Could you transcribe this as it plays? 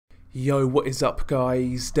Yo, what is up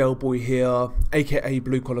guys, Delboy here, aka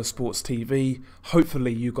Blue Collar Sports TV.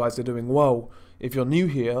 Hopefully you guys are doing well. If you're new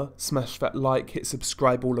here, smash that like, hit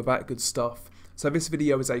subscribe, all of that good stuff. So this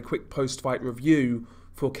video is a quick post-fight review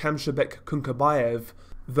for Kamshybek Kunkabayev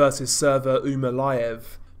versus server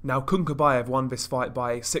Emurlaev. Now Kunkabayev won this fight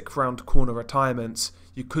by 6th round corner retirement.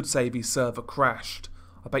 You could say the server crashed.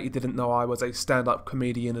 I bet you didn't know I was a stand-up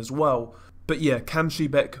comedian as well. But yeah,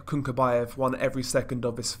 Kamshybek Kunkabayev won every second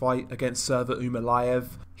of this fight against server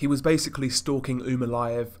Emurlaev. He was basically stalking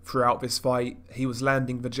Emurlaev throughout this fight. He was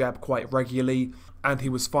landing the jab quite regularly, and he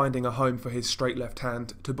was finding a home for his straight left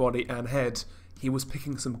hand to body and head. He was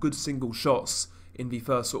picking some good single shots in the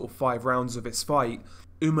first sort of 5 rounds of this fight.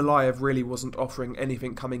 Emurlaev really wasn't offering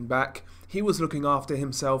anything coming back. He was looking after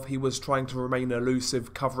himself, he was trying to remain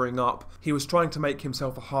elusive, covering up. He was trying to make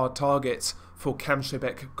himself a hard target for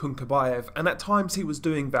Kamshybek Kunkabayev, and at times he was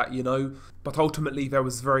doing that, you know, but ultimately there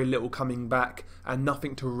was very little coming back and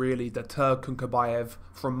nothing to really deter Kunkabayev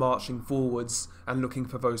from marching forwards and looking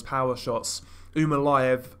for those power shots.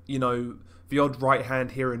 Emurlaev, you know, the odd right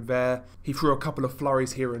hand here and there, he threw a couple of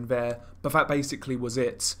flurries here and there, but that basically was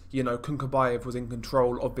it. You know, Kunkabayev was in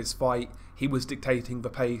control of this fight, he was dictating the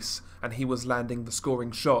pace, and he was landing the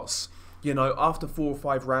scoring shots. You know, after 4 or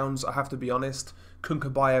 5 rounds, I have to be honest,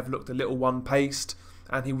 Kunkabayev looked a little one-paced,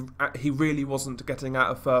 and he really wasn't getting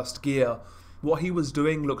out of first gear. What he was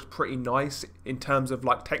doing looked pretty nice in terms of,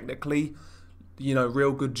 like, technically, you know,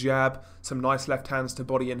 real good jab, some nice left hands to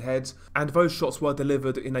body and head, and those shots were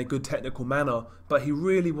delivered in a good technical manner, but he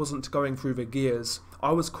really wasn't going through the gears.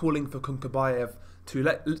 I was calling for Kunkabayev to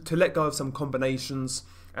let go of some combinations,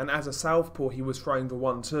 and as a southpaw he was throwing the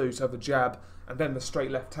 1-2, so the jab, and then the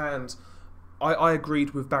straight left hand. I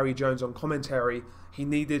agreed with Barry Jones on commentary. He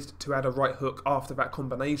needed to add a right hook after that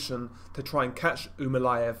combination to try and catch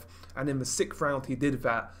Emurlaev, and in the 6th round he did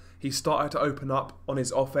that. He started to open up on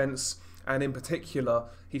his offense, and in particular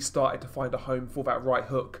he started to find a home for that right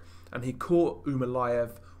hook, and he caught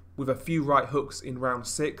Emurlaev with a few right hooks in round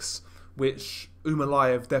 6, which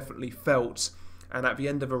Emurlaev definitely felt, and at the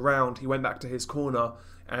end of the round he went back to his corner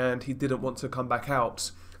and he didn't want to come back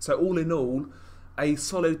out. So all in all, a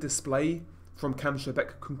solid display from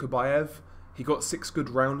Kamshybek Kunkabayev. He got 6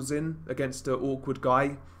 good rounds in against an awkward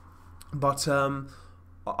guy, but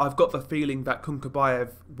I've got the feeling that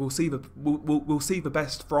Kunkabayev will see the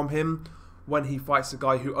best from him when he fights a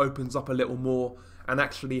guy who opens up a little more and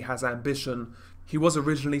actually has ambition. He was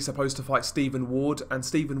originally supposed to fight Stephen Ward, and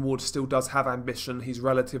Stephen Ward still does have ambition. He's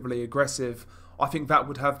relatively aggressive. I think that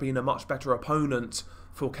would have been a much better opponent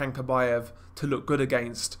for Kunkabayev to look good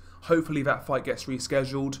against. Hopefully that fight gets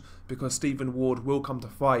rescheduled because Stephen Ward will come to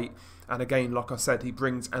fight, and again, like I said, he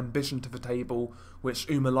brings ambition to the table, which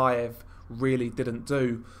Emurlaev really didn't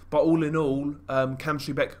do. But all in all,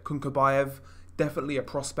 Kamshybek Kunkabayev, definitely a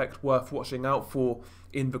prospect worth watching out for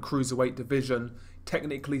in the cruiserweight division.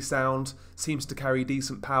 Technically sound, seems to carry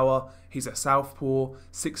decent power. He's a southpaw,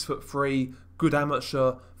 6'3", good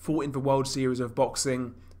amateur, fought in the World Series of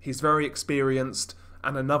Boxing. He's very experienced,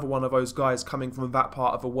 and another one of those guys coming from that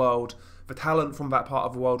part of the world. The talent from that part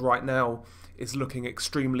of the world right now is looking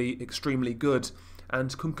extremely, extremely good, and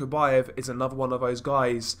Kunkabayev is another one of those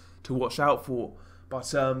guys to watch out for.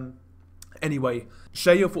 But anyway,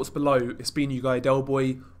 share your thoughts below. It's been you guy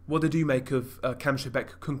Delboy. What did you make of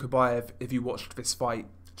Kamshybek Kunkabayev if you watched this fight?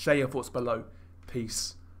 Share your thoughts below.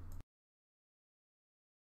 Peace.